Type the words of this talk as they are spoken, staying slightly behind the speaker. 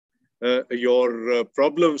your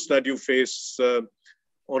problems that you face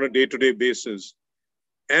on a day-to-day basis.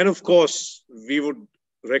 And of course, we would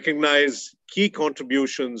recognize key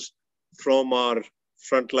contributions from our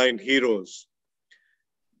frontline heroes.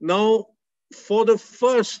 Now, for the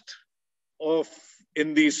first of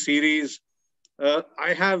in these series,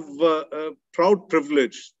 I have a proud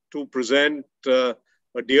privilege to present a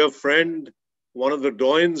dear friend, one of the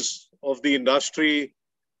doyens of the industry,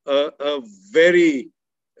 a very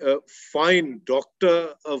fine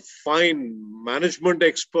doctor, a fine management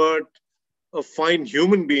expert, a fine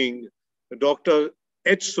human being, Dr.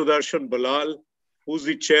 H. Sudarshan Ballal, who's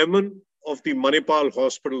the chairman of the Manipal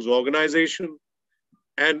Hospitals Organization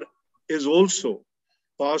and is also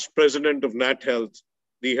past president of Nat Health,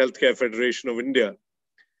 the Healthcare Federation of India.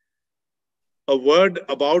 A word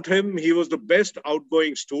about him: he was the best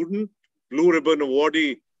outgoing student, Blue Ribbon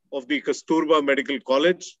awardee of the Kasturba Medical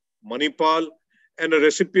College, Manipal, and a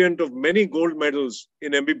recipient of many gold medals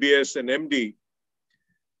in MBBS and MD.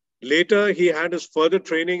 Later, he had his further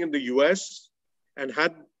training in the US and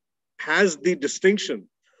has the distinction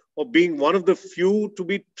of being one of the few to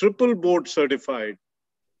be triple board certified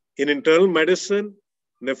in internal medicine,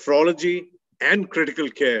 nephrology, and critical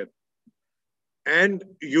care. And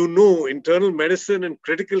you know, internal medicine and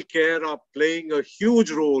critical care are playing a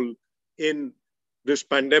huge role in this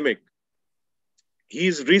pandemic.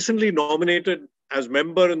 He's recently nominated as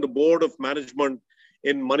member in the board of management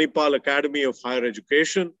in Manipal Academy of Higher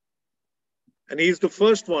Education. And he's the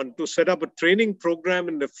first one to set up a training program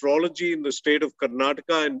in nephrology in the state of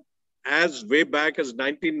Karnataka and as way back as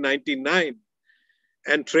 1999,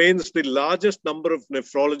 and trains the largest number of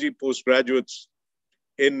nephrology postgraduates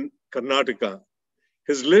in Karnataka.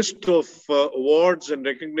 His list of awards and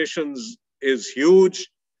recognitions is huge,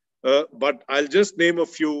 but I'll just name a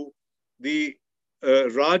few. The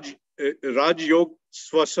Raj Yog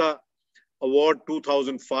Swasa Award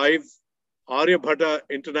 2005, Aryabhata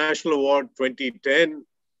International Award 2010,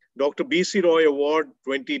 Dr. B.C. Roy Award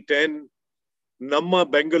 2010, Namma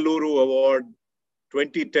Bengaluru Award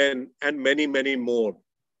 2010, and many, many more.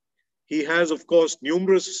 He has, of course,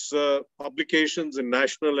 numerous publications in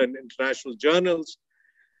national and international journals.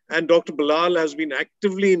 And Dr. Ballal has been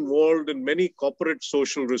actively involved in many corporate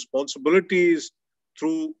social responsibilities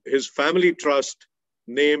through his family trust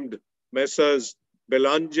named Messrs.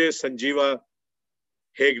 Belanje Sanjeeva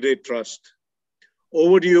Hegde Trust.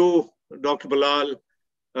 Over to you, Dr. Ballal,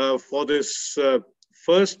 for this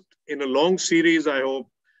first in a long series, I hope,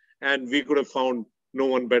 and we could have found no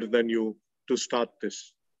one better than you to start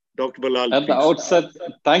this. Dr. Ballal, at the outset,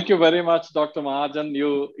 thank you very much, Dr. Mahajan.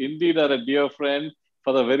 You indeed are a dear friend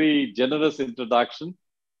for the very generous introduction.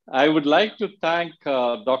 I would like to thank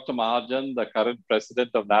Dr. Mahajan, the current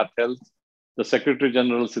president of Nat Health, the Secretary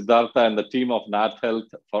General Siddhartha, and the team of Nat Health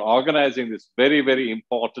for organizing this very, very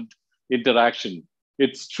important interaction.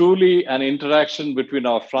 It's truly an interaction between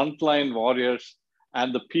our frontline warriors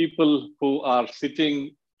and the people who are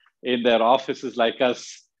sitting in their offices like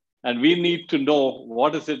us. And we need to know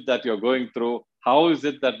what is it that you're going through, how is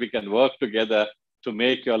it that we can work together to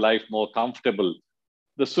make your life more comfortable.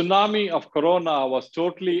 The tsunami of Corona was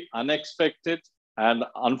totally unexpected, and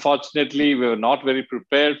unfortunately, we were not very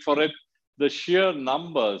prepared for it. The sheer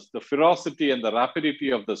numbers, the ferocity and the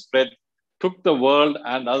rapidity of the spread took the world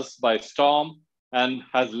and us by storm and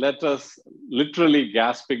has left us literally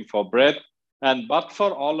gasping for breath. And but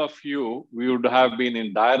for all of you, we would have been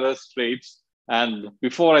in dire straits. And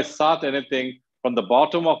before I start anything, from the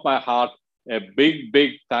bottom of my heart, a big,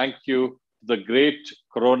 big thank you to the great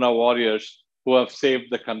Corona warriors who have saved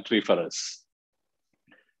the country for us.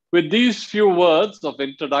 With these few words of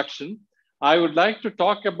introduction, I would like to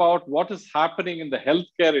talk about what is happening in the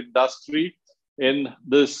healthcare industry in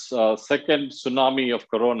this second tsunami of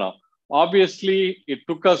Corona. Obviously, it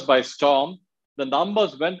took us by storm. The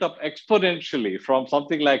numbers went up exponentially from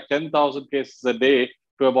something like 10,000 cases a day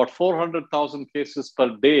to about 400,000 cases per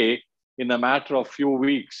day in a matter of few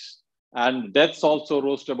weeks. And deaths also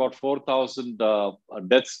rose to about 4,000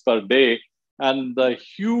 deaths per day. And the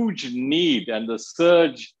huge need and the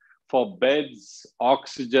surge for beds,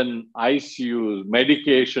 oxygen, ICUs,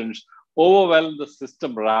 medications overwhelmed the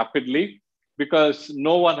system rapidly because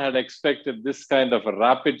no one had expected this kind of a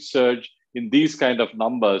rapid surge in these kind of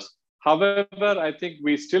numbers. However, I think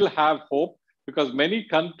we still have hope because many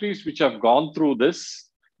countries which have gone through this,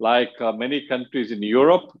 like many countries in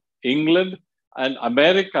Europe, England, and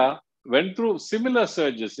America, went through similar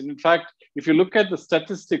surges. In fact, if you look at the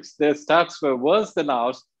statistics, their stats were worse than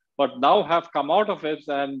ours, but now have come out of it.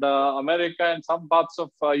 And America and some parts of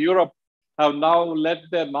Europe have now let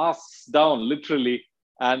their masks down, literally.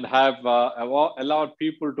 and have allowed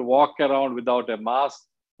people to walk around without a mask.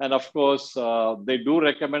 And of course, they do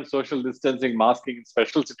recommend social distancing, masking in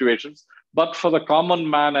special situations. But for the common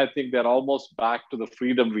man, I think they're almost back to the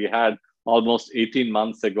freedom we had almost 18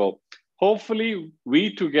 months ago. Hopefully,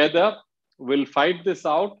 we together will fight this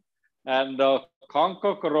out and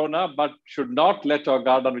conquer Corona, but should not let our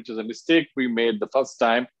guard down, which is a mistake we made the first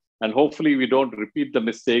time. And hopefully, we don't repeat the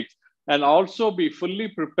mistakes. And also be fully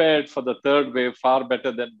prepared for the third wave, far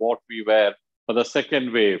better than what we were for the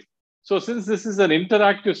second wave. So since this is an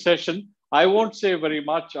interactive session, I won't say very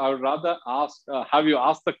much. I would rather have you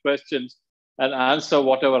ask the questions and answer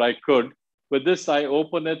whatever I could. With this, I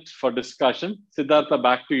open it for discussion. Siddhartha,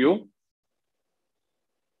 back to you.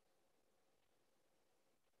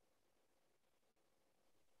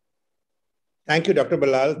 Thank you, Dr.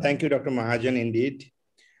 Ballal. Thank you, Dr. Mahajan, indeed.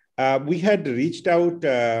 We had reached out to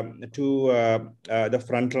the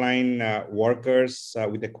frontline workers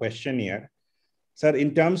with a questionnaire. Sir,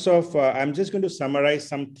 in terms of, I'm just going to summarize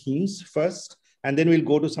some themes first, and then we'll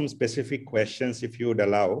go to some specific questions if you would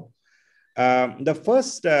allow. The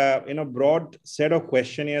first, broad set of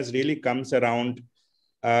questionnaires really comes around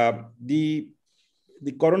the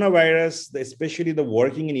coronavirus, especially the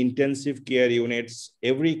working in intensive care units.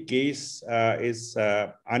 Every case is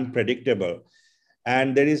unpredictable.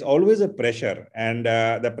 And there is always a pressure, and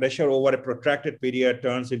the pressure over a protracted period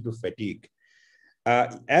turns into fatigue.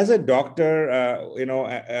 As a doctor,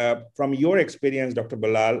 from your experience, Dr.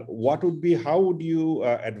 Ballal, how would you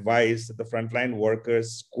advise the frontline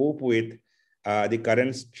workers cope with the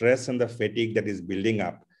current stress and the fatigue that is building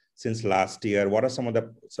up since last year? What are some of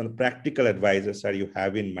the practical advices that you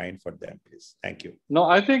have in mind for them, please? Thank you. No,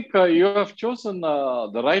 I think you have chosen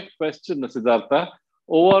the right question, Siddhartha.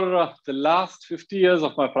 Over the last 50 years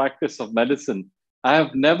of my practice of medicine, I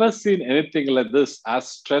have never seen anything like this as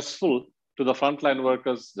stressful to the frontline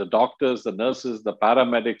workers, the doctors, the nurses, the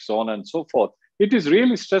paramedics, so on and so forth. It is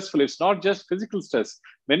really stressful. It's not just physical stress.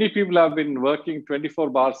 Many people have been working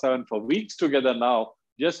 24/7 for weeks together now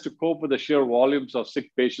just to cope with the sheer volumes of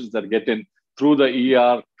sick patients that get in through the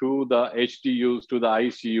ER, to the HDUs, to the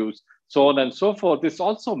ICUs, so on and so forth. It's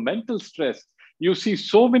also mental stress. You see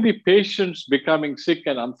so many patients becoming sick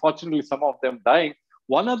and unfortunately some of them dying.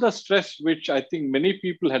 One other stress which I think many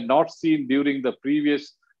people had not seen during the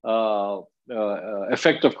previous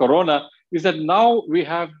effect of Corona is that now we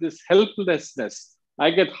have this helplessness. I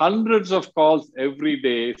get hundreds of calls every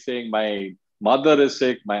day saying my mother is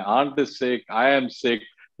sick, my aunt is sick, I am sick,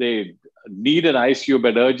 they need an ICU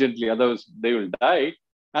bed urgently, otherwise they will die.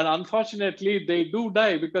 And unfortunately, they do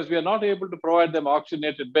die because we are not able to provide them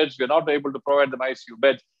oxygenated beds. We are not able to provide them ICU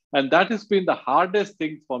beds. And that has been the hardest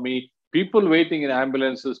thing for me. People waiting in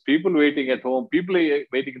ambulances, people waiting at home, people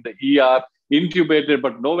waiting in the ER, intubated,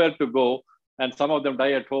 but nowhere to go. And some of them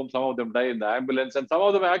die at home, some of them die in the ambulance, and some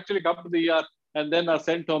of them actually come to the ER and then are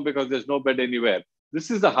sent home because there's no bed anywhere. This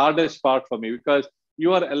is the hardest part for me because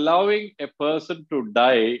you are allowing a person to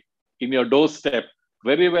die in your doorstep,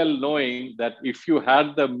 very well knowing that if you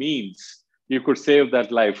had the means, you could save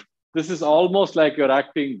that life. This is almost like you're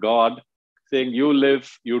acting God, saying you live,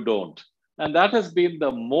 you don't. And that has been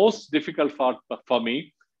the most difficult part for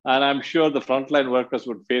me. And I'm sure the frontline workers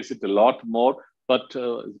would face it a lot more. But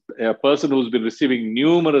a person who's been receiving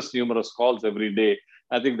numerous calls every day,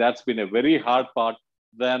 I think that's been a very hard part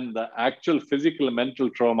than the actual physical and mental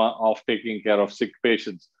trauma of taking care of sick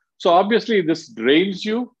patients. So obviously this drains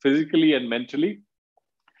you physically and mentally.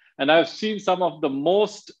 And I've seen some of the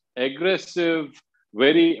most aggressive,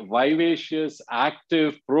 very vivacious,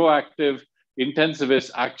 active, proactive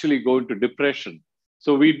intensivists actually go into depression.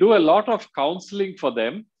 So we do a lot of counseling for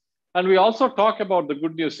them. And we also talk about the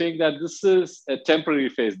good news, saying that this is a temporary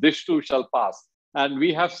phase. This too shall pass. And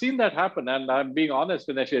we have seen that happen. And I'm being honest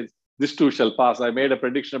when I say this too shall pass. I made a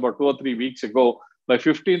prediction about 2 or 3 weeks ago. By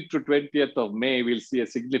 15th to 20th of May, we'll see a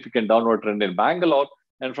significant downward trend in Bangalore.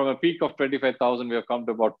 And from a peak of 25,000, we have come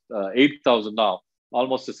to about 8,000 now,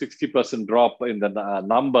 almost a 60% drop in the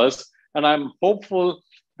numbers. And I'm hopeful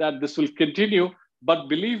that this will continue. But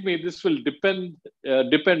believe me, this will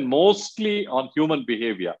depend mostly on human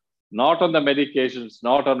behavior, not on the medications,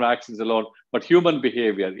 not on vaccines alone, but human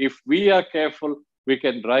behavior. If we are careful, we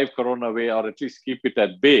can drive Corona away or at least keep it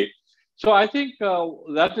at bay. So I think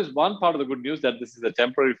that is one part of the good news, that this is a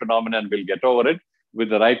temporary phenomenon. We'll get over it with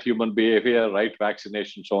the right human behavior, right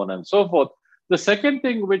vaccination, so on and so forth. The second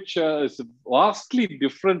thing, which is vastly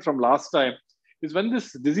different from last time, is when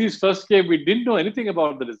this disease first came, we didn't know anything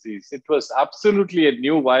about the disease. It was absolutely a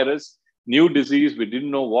new virus, new disease. We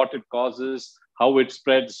didn't know what it causes, how it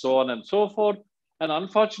spreads, so on and so forth. And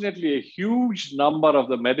unfortunately, a huge number of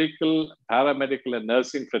the medical, paramedical, and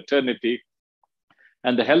nursing fraternity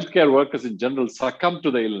and the healthcare workers in general succumb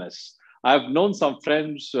to the illness. I've known some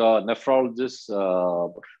friends, nephrologists,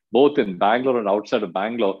 both in Bangalore and outside of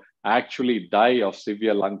Bangalore, actually die of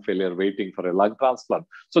severe lung failure waiting for a lung transplant.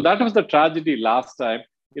 So that was the tragedy last time.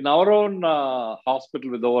 In our own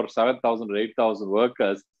hospital with over 7,000 or 8,000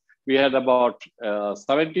 workers, we had about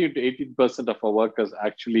 17 to 18% of our workers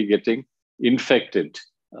actually getting infected.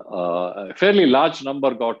 A fairly large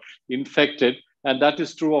number got infected, and that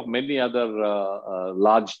is true of many other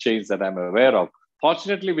large chains that I'm aware of.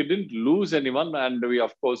 Fortunately, we didn't lose anyone, and we,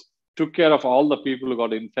 of course, took care of all the people who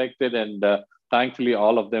got infected, and thankfully,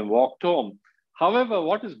 all of them walked home. However,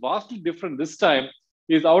 what is vastly different this time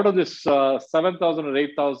is out of this 7,000 or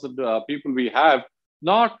 8,000 people we have,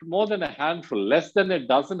 not more than a handful, less than a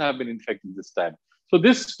dozen have been infected this time. So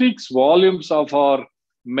this speaks volumes of our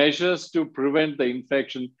measures to prevent the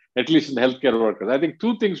infection, at least in healthcare workers. I think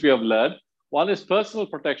two things we have learned. One is personal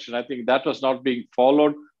protection. I think that was not being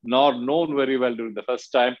followed nor known very well during the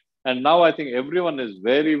first time. And now I think everyone is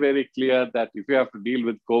very, very clear that if you have to deal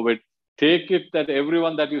with COVID, take it that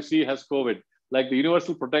everyone that you see has COVID. Like the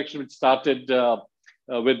universal protection which started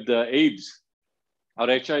with AIDS or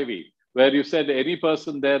HIV, where you said any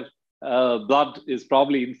person there, blood is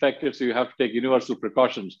probably infected, so you have to take universal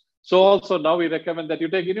precautions. So also now we recommend that you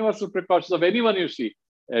take universal precautions of anyone you see.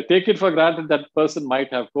 Take it for granted that person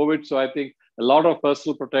might have COVID. So I think a lot of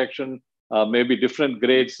personal protection, maybe different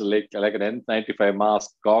grades, like an N95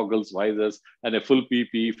 mask, goggles, visors, and a full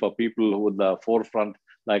PPE for people who in the forefront,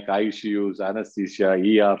 like ICUs, anesthesia,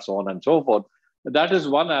 ER, so on and so forth. That is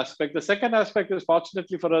one aspect. The second aspect is,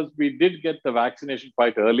 fortunately for us, we did get the vaccination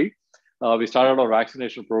quite early. We started our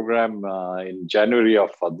vaccination program in January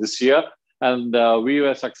of this year, and we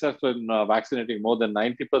were successful in vaccinating more than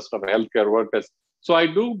 90% of healthcare workers. So I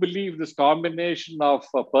do believe this combination of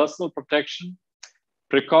personal protection,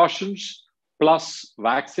 precautions, plus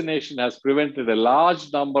vaccination has prevented a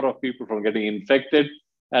large number of people from getting infected,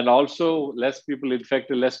 and also less people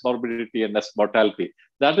infected, less morbidity and less mortality.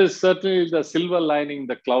 That is certainly the silver lining in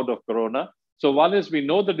the cloud of corona. So one is we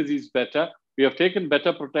know the disease better. We have taken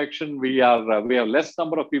better protection. We have less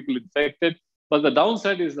number of people infected. But the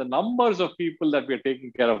downside is the numbers of people that we are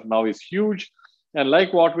taking care of now is huge. And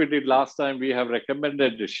like what we did last time, we have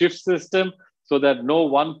recommended a shift system so that no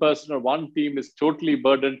one person or one team is totally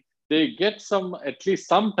burdened. They get at least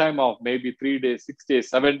some time off, maybe 3 days, 6 days,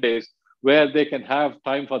 7 days, where they can have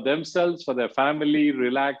time for themselves, for their family,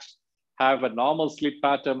 relax, have a normal sleep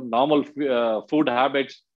pattern, normal food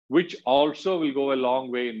habits, which also will go a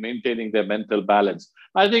long way in maintaining their mental balance.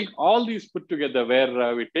 I think all these put together,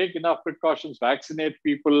 where we take enough precautions, vaccinate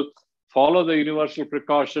people, follow the universal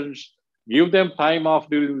precautions, give them time off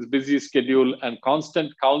during this busy schedule, and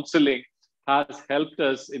constant counseling has helped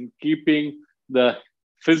us in keeping the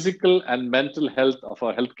physical and mental health of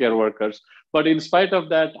our healthcare workers. But in spite of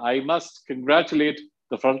that, I must congratulate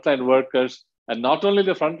the frontline workers, and not only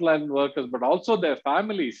the frontline workers, but also their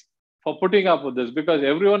families for putting up with this, because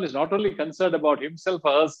everyone is not only concerned about himself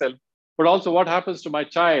or herself, but also what happens to my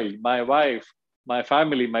child, my wife, my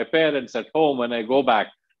family, my parents at home when I go back.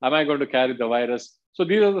 Am I going to carry the virus? So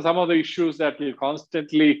these are some of the issues that will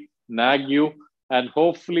constantly nag you. And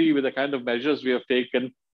hopefully with the kind of measures we have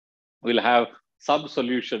taken, we'll have some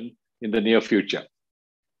solution in the near future.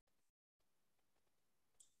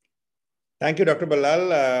 Thank you, Dr.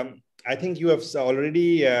 Ballal. I think you have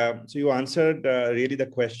already, so you answered really the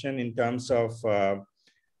question in terms of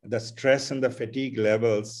the stress and the fatigue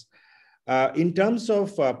levels. In terms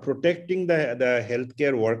of protecting the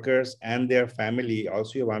healthcare workers and their family,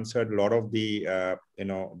 also you've answered a lot of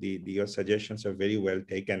your suggestions are very well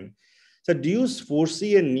taken. So do you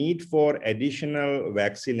foresee a need for additional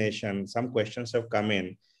vaccination? Some questions have come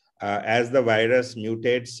in. As the virus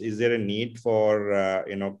mutates, is there a need for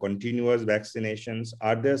continuous vaccinations?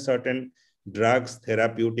 Are there certain drugs,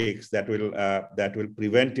 therapeutics that will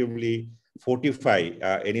preventively fortify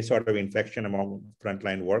any sort of infection among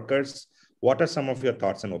frontline workers? What are some of your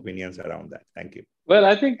thoughts and opinions around that? Thank you. Well,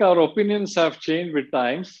 I think our opinions have changed with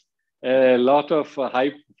times. A lot of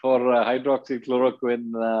hype for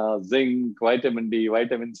hydroxychloroquine, zinc, vitamin D,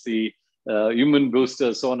 vitamin C, immune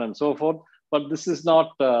boosters, so on and so forth. But this has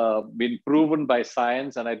not been proven by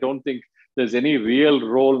science, and I don't think there's any real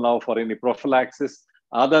role now for any prophylaxis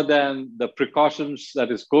other than the precautions,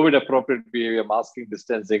 that is COVID-appropriate behavior, masking,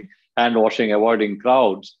 distancing, hand washing, avoiding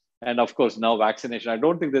crowds, and of course now vaccination. I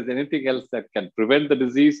don't think there's anything else that can prevent the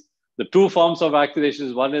disease. The two forms of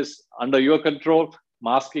vaccinations, one is under your control,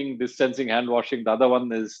 masking, distancing, hand washing. The other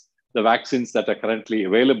one is the vaccines that are currently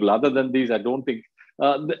available. Other than these, I don't think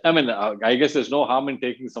I guess there's no harm in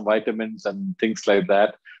taking some vitamins and things like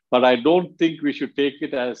that, but I don't think we should take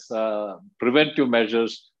it as preventive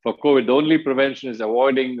measures for COVID. The only prevention is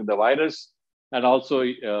avoiding the virus and also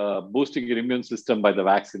boosting your immune system by the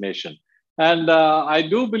vaccination. And I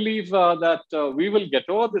do believe that we will get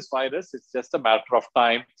over this virus. It's just a matter of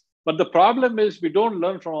time. But the problem is we don't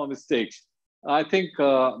learn from our mistakes. I think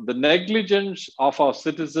the negligence of our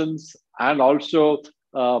citizens and also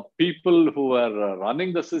people who are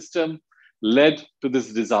running the system led to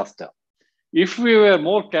this disaster. If we were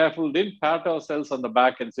more careful, didn't pat ourselves on the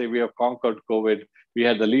back and say we have conquered COVID, we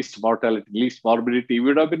had the least mortality, least morbidity, we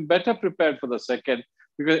would have been better prepared for the second,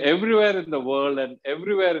 because everywhere in the world and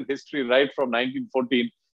everywhere in history, right from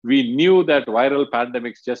 1914, we knew that viral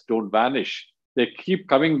pandemics just don't vanish. They keep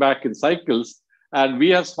coming back in cycles, and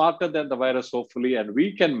we are smarter than the virus, hopefully, and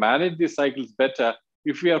we can manage these cycles better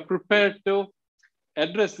if we are prepared to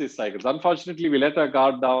address these cycles. Unfortunately, we let our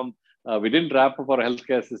guard down. We didn't wrap up our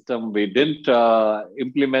healthcare system. We didn't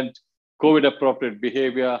implement COVID-appropriate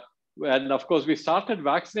behavior. And of course, we started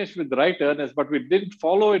vaccination with the right earnest, but we didn't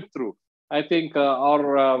follow it through. I think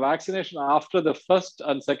our vaccination after the first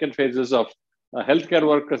and second phases of healthcare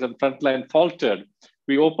workers and frontline faltered.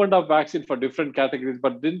 We opened up vaccine for different categories,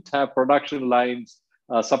 but didn't have production lines,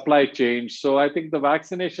 supply chains. So I think the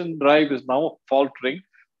vaccination drive is now faltering.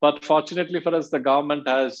 But fortunately for us, the government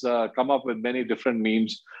has come up with many different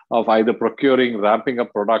means of either procuring, ramping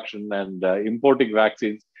up production, and importing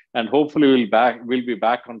vaccines. And hopefully we'll be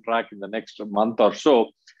back on track in the next month or so.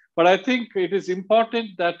 But I think it is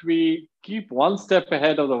important that we keep one step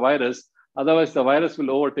ahead of the virus. Otherwise, the virus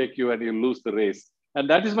will overtake you and you'll lose the race. And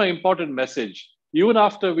that is my important message. Even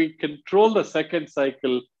after we control the second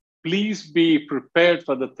cycle, please be prepared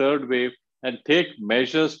for the third wave and take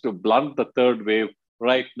measures to blunt the third wave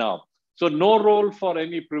right now. So no role for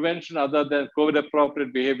any prevention other than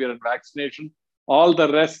COVID-appropriate behavior and vaccination. All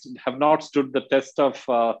the rest have not stood the test of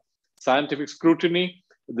scientific scrutiny.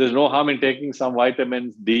 There's no harm in taking some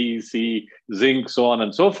vitamins, D, C, zinc, so on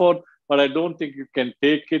and so forth. But I don't think you can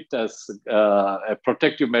take it as a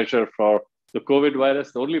protective measure for the COVID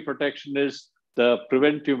virus. The only protection is the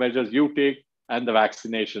preventive measures you take and the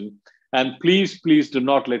vaccination. And please, please do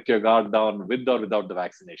not let your guard down with or without the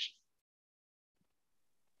vaccination.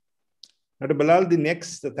 Dr.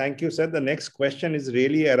 Ballal, thank you, sir. The next question is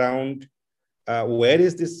really around where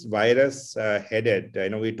is this virus headed? I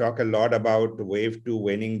know we talk a lot about wave 2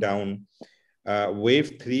 waning down,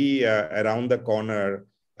 wave 3 around the corner.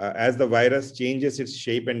 As the virus changes its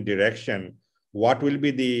shape and direction, what will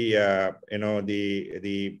be how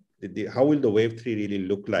will the wave 3 really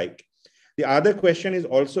look like? The other question is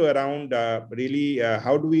also around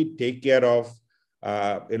how do we take care of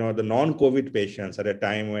the non-COVID patients at a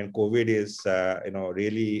time when COVID is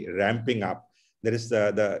really ramping up? There is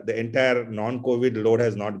the entire non-COVID load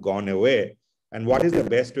has not gone away. And what is the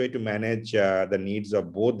best way to manage the needs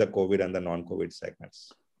of both the COVID and the non-COVID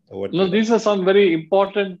segments? These are some very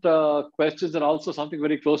important questions and also something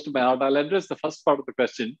very close to my heart. I'll address the first part of the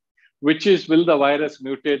question, which is, will the virus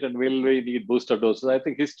mutate and will we need booster doses? I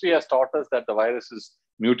think history has taught us that the viruses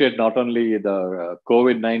mutate, not only the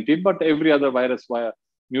COVID-19, but every other virus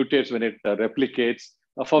mutates when it replicates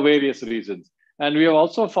for various reasons. And we have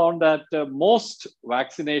also found that most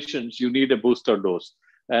vaccinations, you need a booster dose.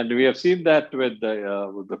 And we have seen that with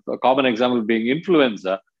a common example being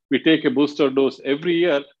influenza. We take a booster dose every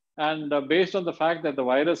year. And based on the fact that the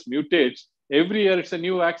virus mutates, every year it's a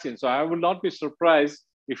new vaccine. So I would not be surprised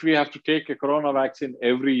if we have to take a corona vaccine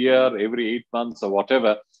every year, every 8 months or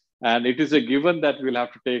whatever. And it is a given that we'll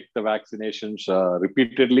have to take the vaccinations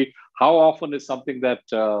repeatedly. How often is something that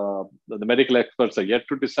the medical experts are yet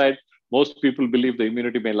to decide. Most people believe the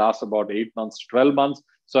immunity may last about 8 months to 12 months.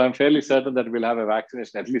 So I'm fairly certain that we'll have a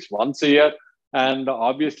vaccination at least once a year. And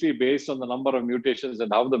obviously, based on the number of mutations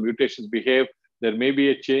and how the mutations behave, there may be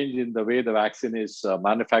a change in the way the vaccine is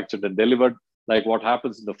manufactured and delivered, like what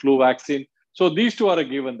happens in the flu vaccine. So these two are a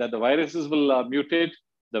given, that the viruses will mutate,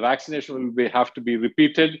 the vaccination will have to be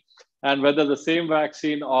repeated, and whether the same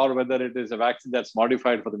vaccine or whether it is a vaccine that's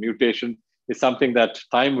modified for the mutation is something that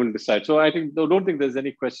time will decide. So I don't think there's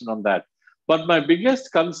any question on that. But my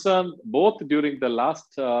biggest concern, both during the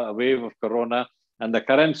last wave of corona and the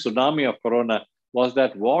current tsunami of corona, was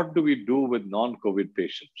that what do we do with non-COVID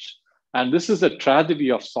patients? And this is a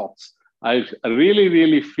tragedy of sorts. I really,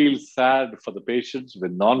 really feel sad for the patients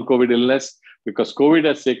with non-COVID illness because COVID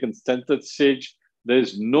has taken center stage.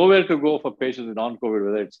 There's nowhere to go for patients with non-COVID,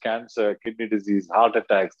 whether it's cancer, kidney disease, heart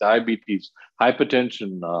attacks, diabetes,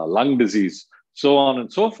 hypertension, lung disease, so on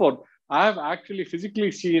and so forth. I have actually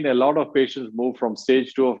physically seen a lot of patients move from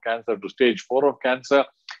stage 2 of cancer to stage 4 of cancer.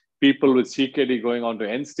 People with CKD going on to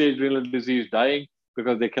end-stage renal disease, dying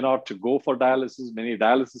because they cannot go for dialysis. Many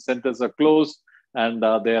dialysis centers are closed and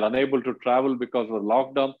they are unable to travel because of the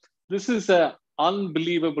lockdown. This is an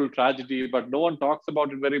unbelievable tragedy, but no one talks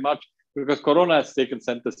about it very much because Corona has taken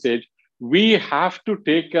center stage. We have to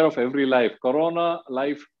take care of every life. Corona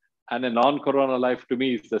life and a non-Corona life to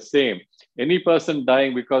me is the same. Any person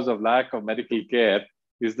dying because of lack of medical care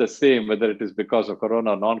is the same, whether it is because of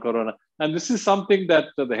Corona or non-Corona. And this is something that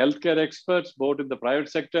the healthcare experts, both in the private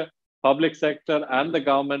sector, public sector, and the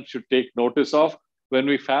government should take notice of when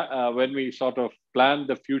we sort of plan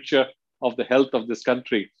the future of the health of this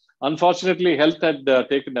country. Unfortunately, health had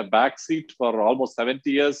taken a backseat for almost 70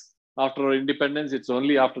 years after our independence. It's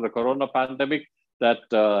only after the Corona pandemic that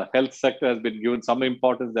health sector has been given some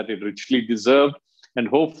importance that it richly deserved. And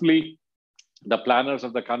hopefully the planners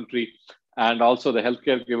of the country and also the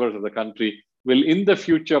healthcare givers of the country will in the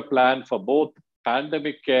future plan for both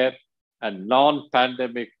pandemic care and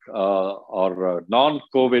non-pandemic or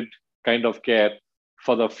non-COVID kind of care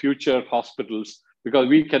for the future hospitals, because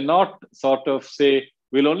we cannot sort of say,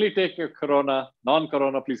 we'll only take a Corona,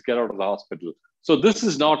 non-Corona, please get out of the hospital. So this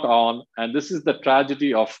is not on, and this is the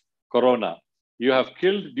tragedy of Corona. You have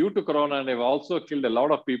killed due to Corona, and have also killed a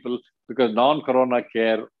lot of people because non-Corona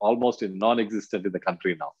care almost is non-existent in the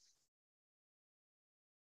country now.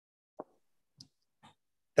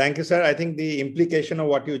 Thank you, sir. I think the implication of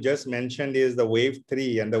what you just mentioned is the wave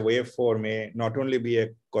 3 and the wave 4 may not only be a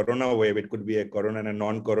Corona wave, it could be a Corona and a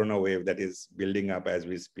non-Corona wave that is building up as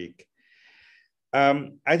we speak.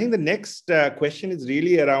 I think the next question is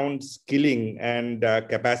really around skilling and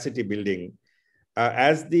capacity building.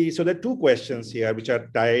 So there are two questions here which are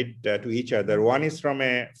tied to each other. One is from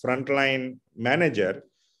a frontline manager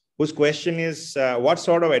whose question is, what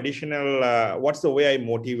sort of additional, what's the way I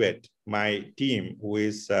motivate my team who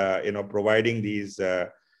is providing these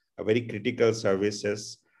very critical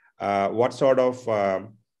services? What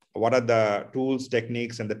are the tools,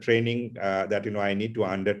 techniques, and the training that I need to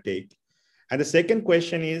undertake? And the second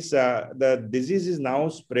question is, the disease is now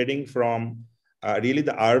spreading from really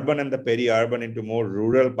the urban and the peri-urban into more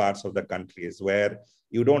rural parts of the countries where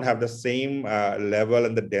you don't have the same level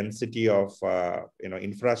and the density of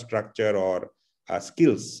infrastructure or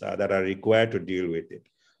skills that are required to deal with it.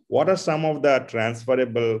 What are some of the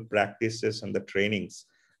transferable practices and the trainings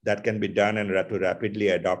that can be done and to rapidly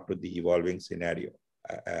adapt to the evolving scenario?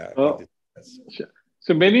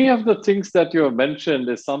 So many of the things that you have mentioned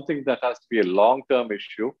is something that has to be a long-term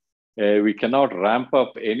issue. We cannot ramp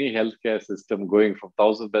up any healthcare system going from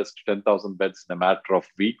 1,000 beds to 10,000 beds in a matter of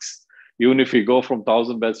weeks. Even if we go from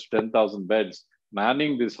 1,000 beds to 10,000 beds,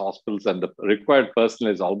 manning these hospitals and the required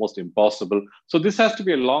personnel is almost impossible. So this has to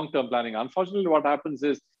be a long-term planning. Unfortunately, what happens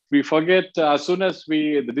is we forget as soon as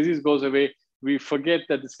the disease goes away, we forget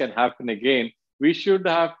that this can happen again. We should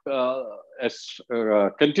have a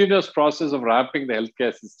continuous process of ramping the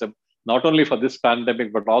healthcare system, not only for this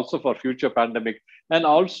pandemic, but also for future pandemic, and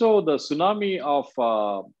also the tsunami of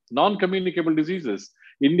non-communicable diseases.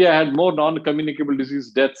 India had more non-communicable disease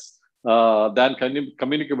deaths than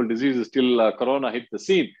communicable diseases till Corona hit the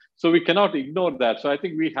scene. So we cannot ignore that. So I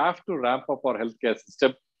think we have to ramp up our healthcare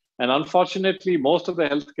system. And unfortunately, most of the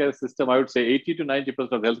healthcare system, I would say 80 to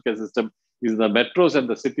 90% of the healthcare system is in the metros and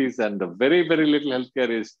the cities, and very, very little healthcare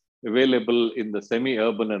is available in the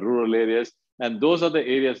semi-urban and rural areas. And those are the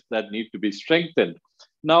areas that need to be strengthened.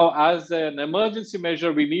 Now, as an emergency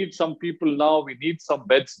measure, we need some people now, we need some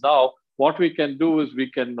beds now. What we can do is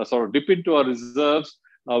we can sort of dip into our reserves,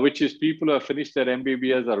 which is people who have finished their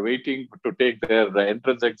MBBS are waiting to take their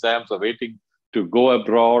entrance exams, or waiting to go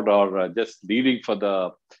abroad, or just leading for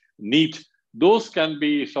the NEET. Those can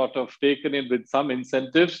be sort of taken in with some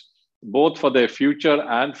incentives, both for their future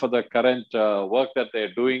and for the current work that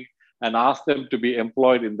they're doing, and ask them to be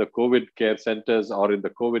employed in the COVID care centers or in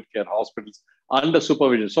the COVID care hospitals under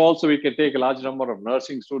supervision. So also we can take a large number of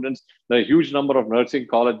nursing students. There are a huge number of nursing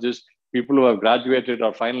colleges, people who have graduated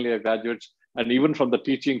or final year graduates, and even from the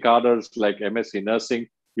teaching cadres like MSc Nursing,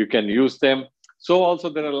 you can use them. So also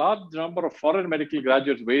there are a large number of foreign medical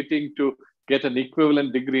graduates waiting to get an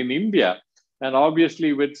equivalent degree in India. And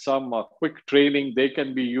obviously with some quick training, they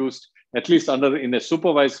can be used at least in a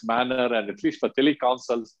supervised manner, and at least for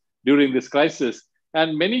teleconsults during this crisis.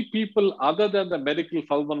 And many people other than the medical,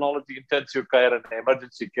 pulmonology, intensive care and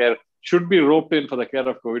emergency care should be roped in for the care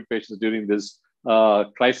of COVID patients during this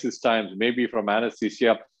crisis times, maybe from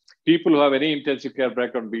anesthesia. People who have any intensive care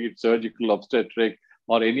background, be it surgical, obstetric,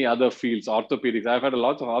 or any other fields, orthopedics. I've had a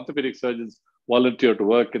lot of orthopedic surgeons volunteer to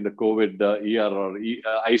work in the COVID ER or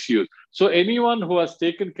ICUs. So anyone who has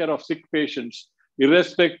taken care of sick patients,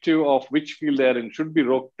 irrespective of which field they are in, should be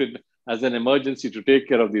roped in as an emergency to take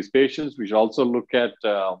care of these patients. We should also look at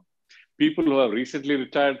people who have recently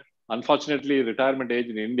retired. Unfortunately, retirement age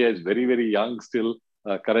in India is very, very young still,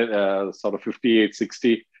 sort of 58,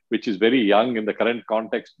 60, which is very young in the current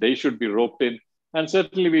context. They should be roped in. And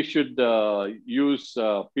certainly we should use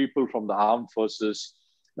people from the armed forces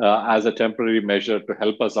as a temporary measure to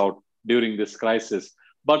help us out during this crisis.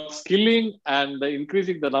 But skilling and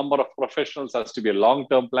increasing the number of professionals has to be a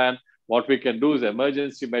long-term plan. What we can do is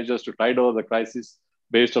emergency measures to tide over the crisis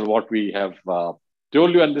based on what we have told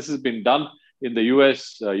you. And this has been done in the US,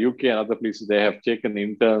 UK, and other places. They have taken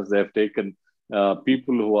interns, they have taken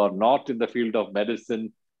people who are not in the field of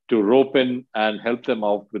medicine to rope in and help them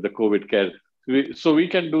out with the COVID care. So we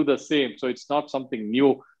can do the same. So it's not something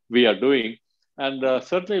new we are doing. And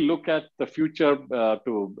certainly look at the future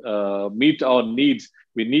to meet our needs.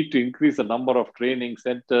 We need to increase the number of training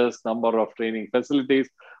centers, number of training facilities.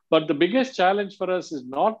 But the biggest challenge for us is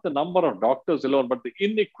not the number of doctors alone, but the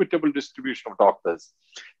inequitable distribution of doctors.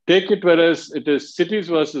 Take it whereas it is cities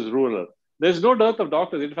versus rural. There's no dearth of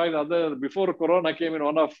doctors. In fact, before Corona came in,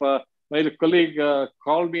 one of my colleague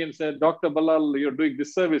called me and said, Dr. Ballal, you're doing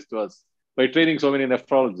disservice to us by training so many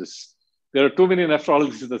nephrologists. There are too many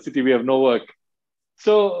nephrologists in the city. We have no work.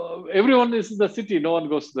 So everyone is in the city. No one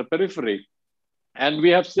goes to the periphery. And we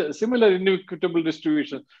have similar inequitable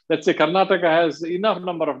distribution. Let's say Karnataka has enough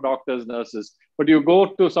number of doctors, nurses, but you go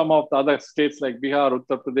to some of the other states like Bihar,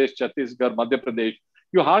 Uttar Pradesh, Chhattisgarh, Madhya Pradesh,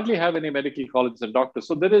 you hardly have any medical colleges and doctors.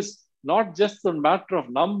 So there is not just a matter of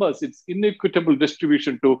numbers, it's inequitable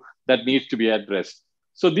distribution too that needs to be addressed.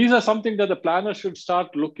 So these are something that the planners should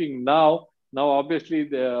start looking now. Now, obviously,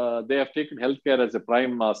 they have taken healthcare as a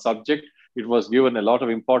prime subject. It was given a lot of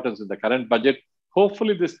importance in the current budget.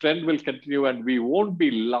 Hopefully, this trend will continue and we won't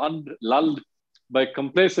be lulled by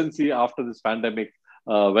complacency after this pandemic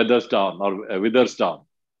withers down.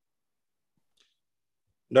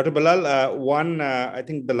 Dr. Ballal, I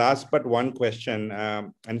think the last but one question,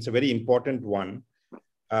 and it's a very important one.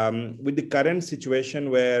 With the current situation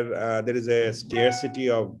where there is a scarcity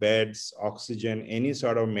of beds, oxygen, any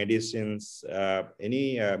sort of medicines,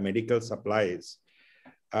 any medical supplies,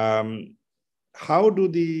 how do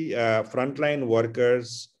the frontline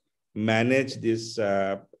workers manage this,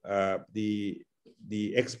 the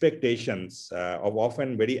expectations of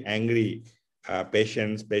often very angry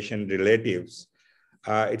patient relatives?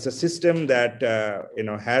 It's a system that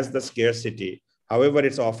has the scarcity. However,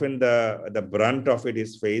 it's often the brunt of it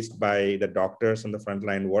is faced by the doctors and the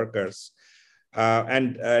frontline workers.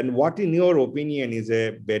 And what, in your opinion, is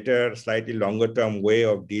a better, slightly longer-term way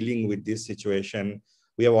of dealing with this situation?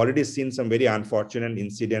 We have already seen some very unfortunate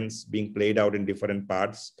incidents being played out in different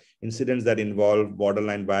parts, incidents that involve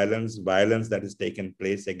borderline violence that has taken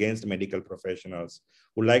place against medical professionals.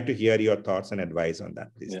 Would like to hear your thoughts and advice on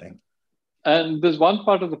that, please. Thank you. And there's one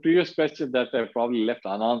part of the previous question that I probably left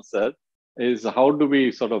unanswered, is how do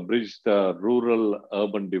we sort of bridge the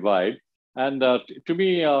rural-urban divide? And to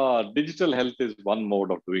me, digital health is one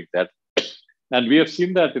mode of doing that. And we have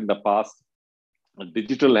seen that in the past.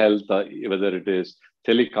 Digital health, whether it is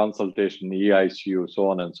teleconsultation, e-ICU, so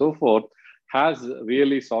on and so forth, has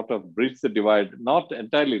really sort of bridged the divide, not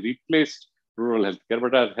entirely replaced rural healthcare,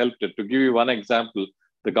 but has helped it. To give you one example,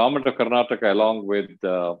 the government of Karnataka, along with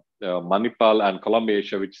Manipal and Columbia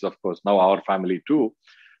Asia, which is, of course, now our family too,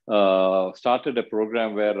 started a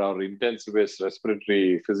program where our intensivist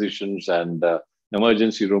respiratory physicians and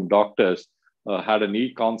emergency room doctors had an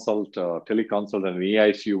e-consult, teleconsult, and an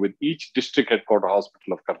e-ICU with each district headquarter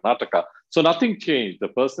hospital of Karnataka. So nothing changed. The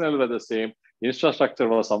personnel were the same. Infrastructure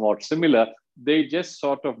was somewhat similar. They just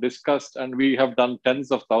sort of discussed, and we have done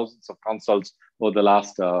tens of thousands of consults over the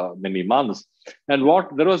last many months. And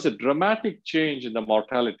there was a dramatic change in the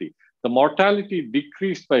mortality. The mortality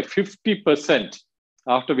decreased by 50%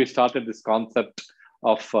 after we started this concept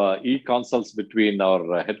of e-consults between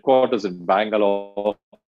our headquarters in Bangalore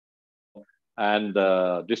and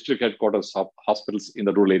district headquarters of hospitals in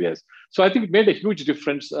the rural areas. So I think it made a huge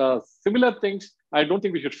difference. Similar things, I don't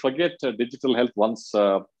think we should forget digital health once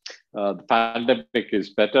the pandemic is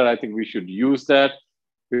better. I think we should use that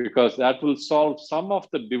because that will solve some of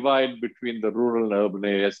the divide between the rural and urban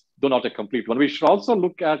areas, though not a complete one. We should also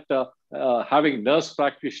look at having nurse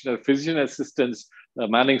practitioner, physician assistants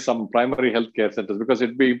manning some primary healthcare centers, because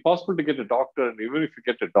it'd be impossible to get a doctor, and even if you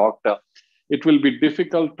get a doctor, it will be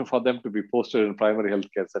difficult for them to be posted in primary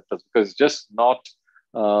healthcare centers, because it's just not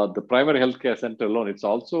the primary healthcare center alone. It's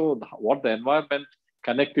also what the environment,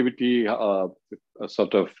 connectivity,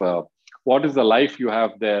 what is the life you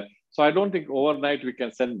have there. So I don't think overnight we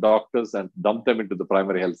can send doctors and dump them into the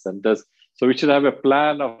primary health centers. So we should have a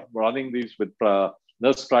plan of running these with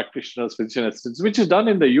nurse practitioners, physician assistants, which is done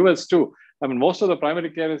in the US too. I mean, most of the primary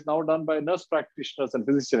care is now done by nurse practitioners and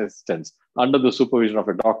physician assistants under the supervision of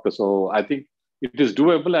a doctor. So I think it is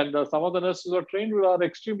doable, and some of the nurses who are trained are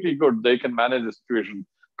extremely good. They can manage the situation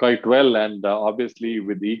quite well, and obviously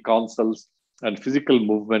with e-consults and physical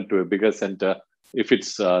movement to a bigger center if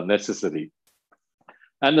it's necessary.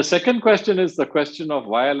 And the second question is the question of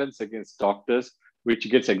violence against doctors, which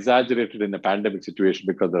gets exaggerated in a pandemic situation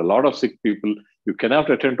because there are a lot of sick people. You cannot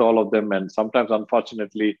attend to all of them, and sometimes,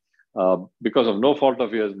 unfortunately, because of no fault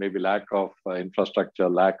of yours, maybe lack of infrastructure,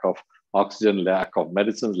 lack of oxygen, lack of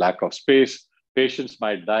medicines, lack of space, patients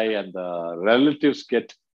might die, and the relatives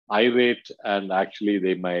get irate, and actually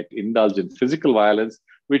they might indulge in physical violence,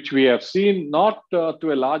 which we have seen not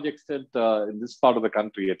to a large extent in this part of the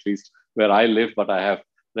country, at least where I live, but I have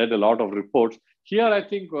read a lot of reports. Here, I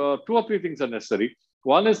think 2 or 3 things are necessary.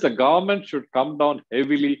 One is the government should come down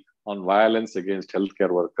heavily on violence against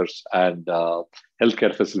healthcare workers and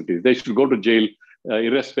healthcare facilities. They should go to jail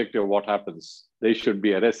irrespective of what happens. They should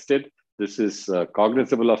be arrested. This is a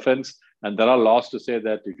cognizable offense. And there are laws to say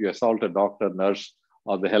that if you assault a doctor, nurse,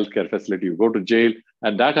 or the healthcare facility, you go to jail.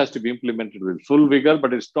 And that has to be implemented with full vigor,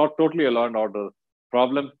 but it's not totally a law and order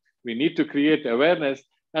problem. We need to create awareness.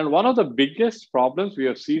 And one of the biggest problems we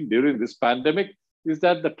have seen during this pandemic is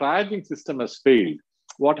that the triaging system has failed.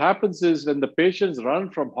 What happens is when the patients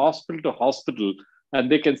run from hospital to hospital and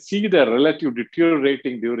they can see their relative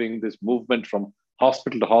deteriorating during this movement from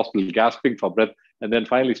hospital to hospital, gasping for breath, and then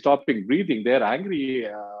finally stopping breathing, they're angry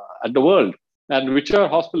at the world. And whichever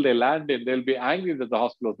hospital they land in, they'll be angry that the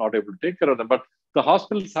hospital is not able to take care of them. But the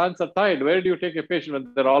hospital's hands are tied. Where do you take a patient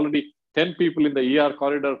when there are already 10 people in the ER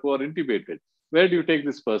corridor who are intubated? Where do you take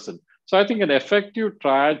this person? So I think an effective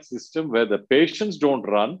triage system where the patients don't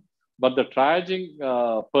run, but the triaging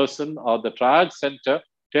person or the triage center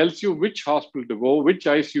tells you which hospital to go, which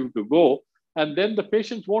ICU to go, and then the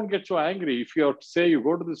patients won't get so angry. If you say you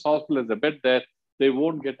go to this hospital, there's a bed there, they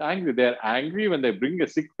won't get angry. They're angry when they bring a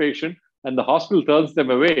sick patient and the hospital turns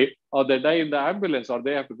them away, or they die in the ambulance, or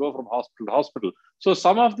they have to go from hospital to hospital. So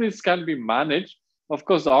some of this can be managed. Of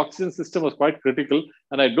course, the oxygen system was quite critical,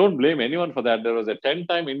 and I don't blame anyone for that. There was a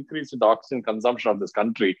 10-time increase in the oxygen consumption of this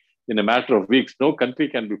country in a matter of weeks. No country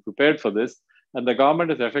can be prepared for this. And the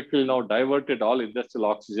government has effectively now diverted all industrial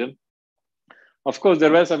oxygen. Of course,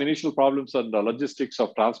 there were some initial problems on the logistics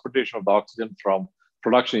of transportation of the oxygen from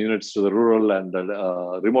production units to the rural and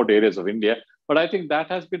the remote areas of India. But I think that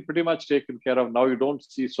has been pretty much taken care of. Now you don't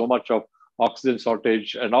see so much of oxygen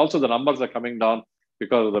shortage. And also the numbers are coming down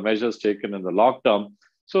because of the measures taken in the lockdown.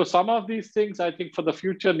 So some of these things, I think, for the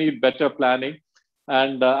future need better planning.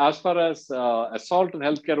 And as far as assault on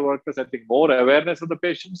healthcare workers, I think more awareness of the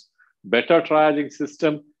patients, better triaging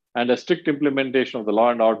system, and a strict implementation of the law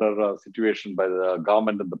and order situation by the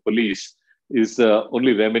government and the police is the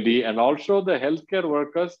only remedy. And also the healthcare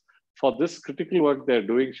workers, for this critical work they're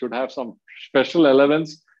doing, should have some special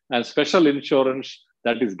allowance and special insurance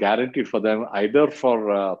that is guaranteed for them, either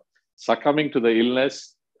for succumbing to the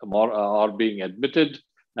illness or being admitted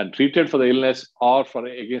and treated for the illness, or for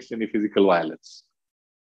against any physical violence.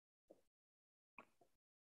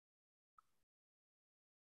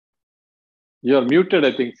 You're muted,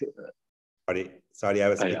 I think. Sorry, I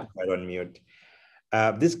was on mute.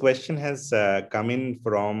 This question has come in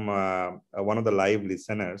from one of the live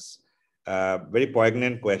listeners. Very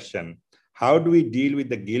poignant question. How do we deal with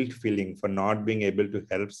the guilt feeling for not being able to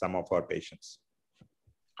help some of our patients?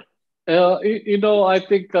 I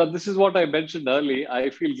think this is what I mentioned earlier.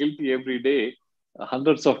 I feel guilty every day.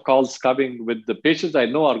 Hundreds of calls coming with the patients I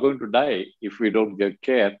know are going to die if we don't get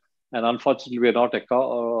care. And unfortunately, we are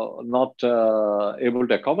not able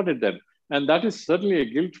to accommodate them. And that is certainly a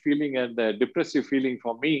guilt feeling and a depressive feeling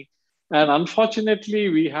for me. And unfortunately,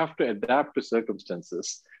 we have to adapt to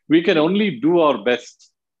circumstances. We can only do our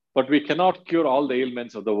best, but we cannot cure all the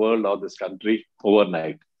ailments of the world or this country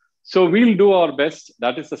overnight. So we'll do our best.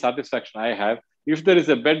 That is the satisfaction I have. If there is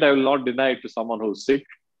a bed, I will not deny it to someone who's sick.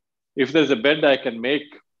 If there's a bed I can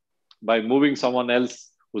make by moving someone else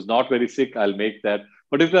who's not very sick, I'll make that.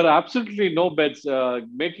 But if there are absolutely no beds,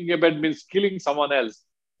 making a bed means killing someone else,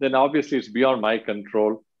 then obviously it's beyond my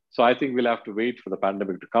control. So I think we'll have to wait for the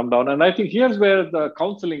pandemic to come down. And I think here's where the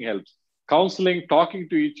counseling helps. Counseling, talking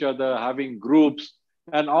to each other, having groups.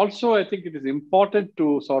 And also, I think it is important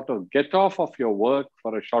to sort of get off of your work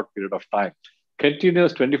for a short period of time.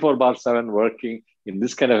 Continuous 24/7 working in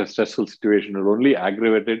this kind of a stressful situation will only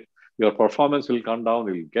aggravate it. Your performance will come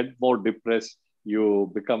down, you'll get more depressed,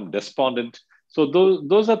 you become despondent. So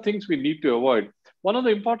those are things we need to avoid. One of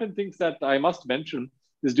the important things that I must mention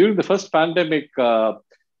is during the first pandemic,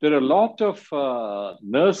 there are a lot of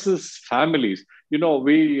nurses' families.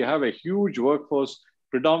 We have a huge workforce,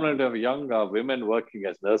 predominantly of young women working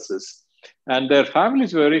as nurses, and their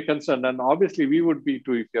families were very concerned. And obviously, we would be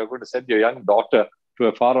too if you're going to send your young daughter to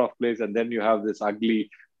a far off place, and then you have this ugly,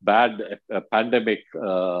 bad pandemic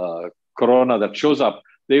corona that shows up.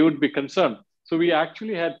 They would be concerned. So we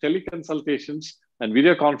actually had teleconsultations and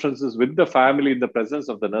video conferences with the family in the presence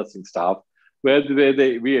of the nursing staff, where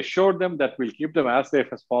we assured them that we'll keep them as safe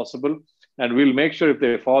as possible, and we'll make sure if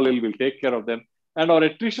they fall ill, we'll take care of them. And our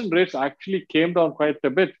attrition rates actually came down quite a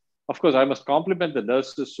bit. Of course, I must compliment the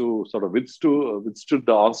nurses who sort of withstood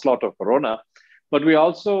the onslaught of corona, but we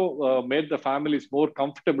also made the families more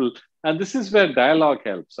comfortable. And this is where dialogue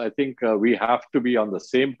helps. I think we have to be on the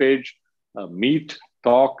same page, meet,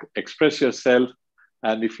 talk, express yourself.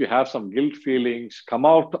 And if you have some guilt feelings, come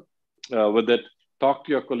out with it. Talk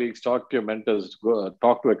to your colleagues, talk to your mentors,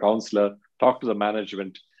 talk to a counselor, talk to the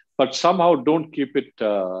management, but somehow don't keep it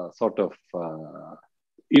sort of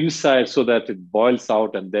inside so that it boils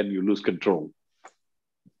out and then you lose control.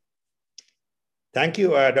 Thank you,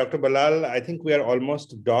 Dr. Ballal. I think we are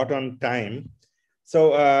almost dot on time.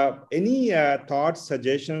 So any thoughts,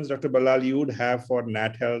 suggestions, Dr. Ballal, you would have for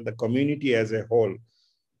NatHealth, the community as a whole,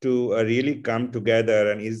 to really come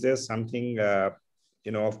together? And is there something,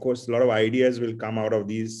 of course, a lot of ideas will come out of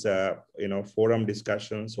these, forum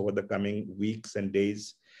discussions over the coming weeks and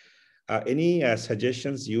days. Any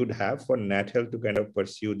suggestions you'd have for NatHealth to kind of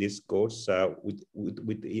pursue this course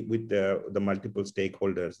with the multiple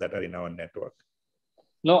stakeholders that are in our network?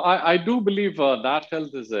 No, I do believe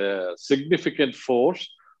NatHealth is a significant force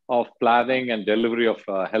of planning and delivery of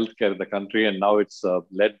healthcare in the country. And now it's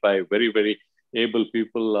led by very, very able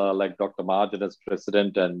people like Dr. Mahajan as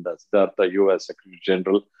president and Sudarshan, US Secretary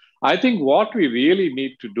General. I think what we really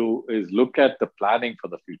need to do is look at the planning for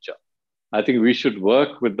the future. I think we should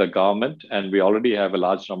work with the government, and we already have a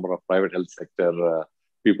large number of private health sector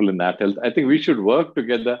people in NatHealth. I think we should work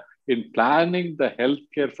together in planning the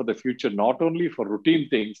healthcare for the future, not only for routine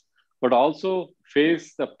things, but also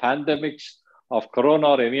face the pandemics of corona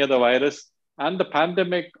or any other virus, and the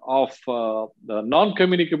pandemic of the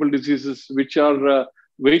non-communicable diseases, which are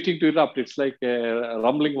waiting to erupt. It's like a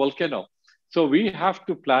rumbling volcano. So we have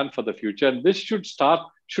to plan for the future. And this should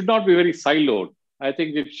not be very siloed. I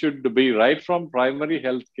think it should be right from primary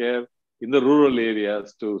healthcare in the rural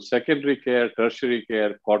areas to secondary care, tertiary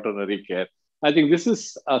care, quaternary care. I think this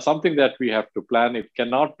is something that we have to plan. It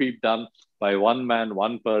cannot be done by one man,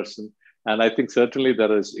 one person. And I think certainly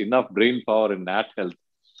there is enough brain power in NatHealth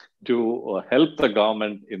to help the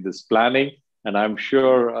government in this planning. And I'm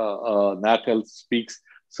sure NatHealth speaks.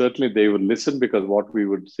 Certainly they would listen, because what we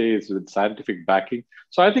would say is with scientific backing.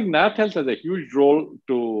 So I think NatHealth has a huge role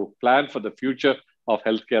to plan for the future of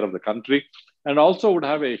healthcare of the country, and also would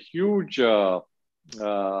have a huge role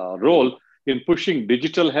in pushing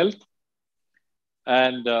digital health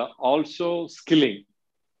and also skilling,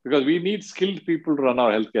 because we need skilled people to run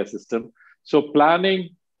our healthcare system. So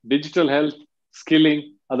planning, digital health,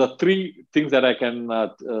 skilling are the three things that I can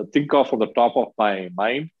think of from the top of my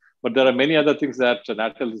mind. But there are many other things that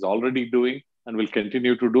NatHealth is already doing and will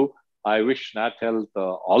continue to do. I wish NatHealth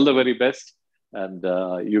all the very best. And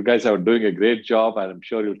you guys are doing a great job, and I'm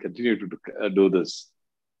sure you'll continue to do this.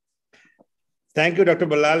 Thank you, Dr.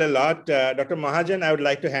 Ballal, a lot. Dr. Mahajan, I would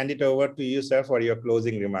like to hand it over to you, sir, for your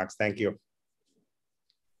closing remarks. Thank you.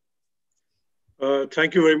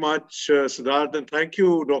 Thank you very much, Siddharth, and thank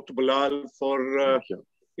you, Dr. Ballal, for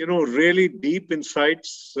really deep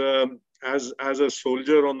insights as a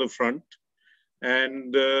soldier on the front.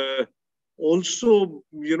 And also,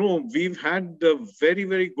 we've had a very,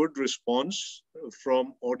 very good response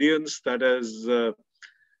from audience that has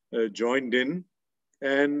joined in.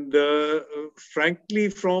 And frankly,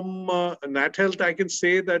 from NatHealth, I can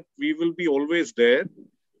say that we will be always there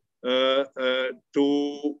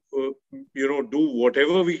to do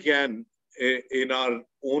whatever we can in our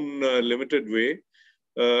own limited way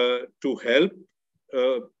to help,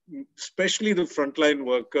 especially the frontline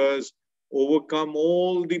workers, overcome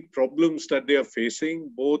all the problems that they are facing,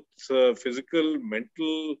 both physical,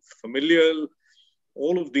 mental, familial,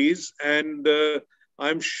 all of these. And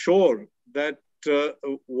I'm sure that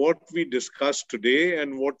what we discussed today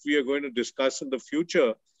and what we are going to discuss in the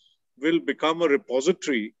future will become a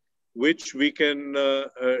repository which we can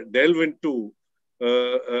delve into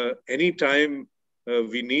anytime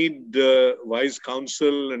we need wise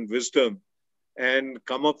counsel and wisdom and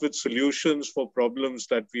come up with solutions for problems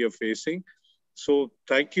that we are facing. So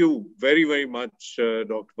thank you very, very much,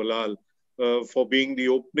 Dr. Ballal, for being the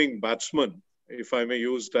opening batsman, if I may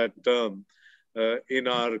use that term, in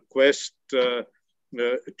our quest to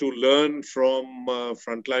learn from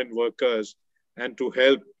frontline workers and to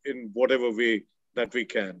help in whatever way that we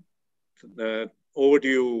can. Over to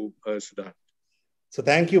you, Siddharth. So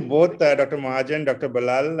thank you both, Dr. Mahajan, Dr.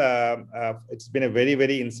 Ballal. It's been a very,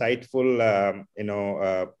 very insightful,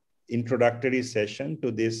 introductory session to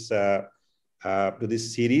this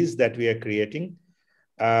series that we are creating.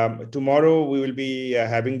 Tomorrow, we will be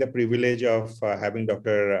having the privilege of having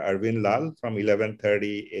Dr. Arvind Lal from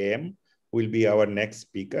 11:30 a.m. will be our next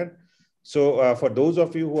speaker. So for those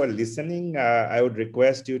of you who are listening, I would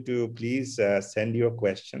request you to please send your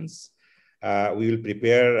questions. We will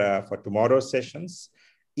prepare for tomorrow's sessions.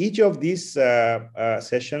 Each of these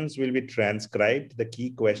sessions will be transcribed. The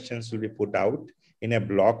key questions will be put out in a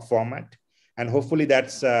blog format. And hopefully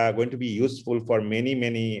that's going to be useful for many,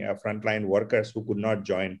 many frontline workers who could not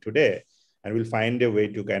join today. And we'll find a way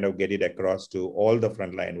to kind of get it across to all the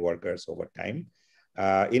frontline workers over time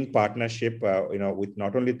in partnership, with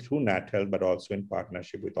not only through NatHealth, but also in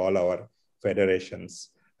partnership with all our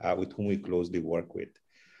federations with whom we closely work with.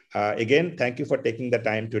 Again, thank you for taking the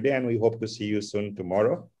time today, and we hope to see you soon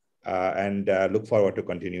tomorrow and look forward to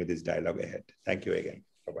continue this dialogue ahead. Thank you again.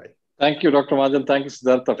 Bye-bye. Thank you, Dr. Mahajan. Thank you,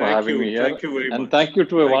 Siddhartha, for having me here. Thank you very much. And thank you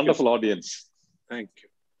to a wonderful audience. Thank you.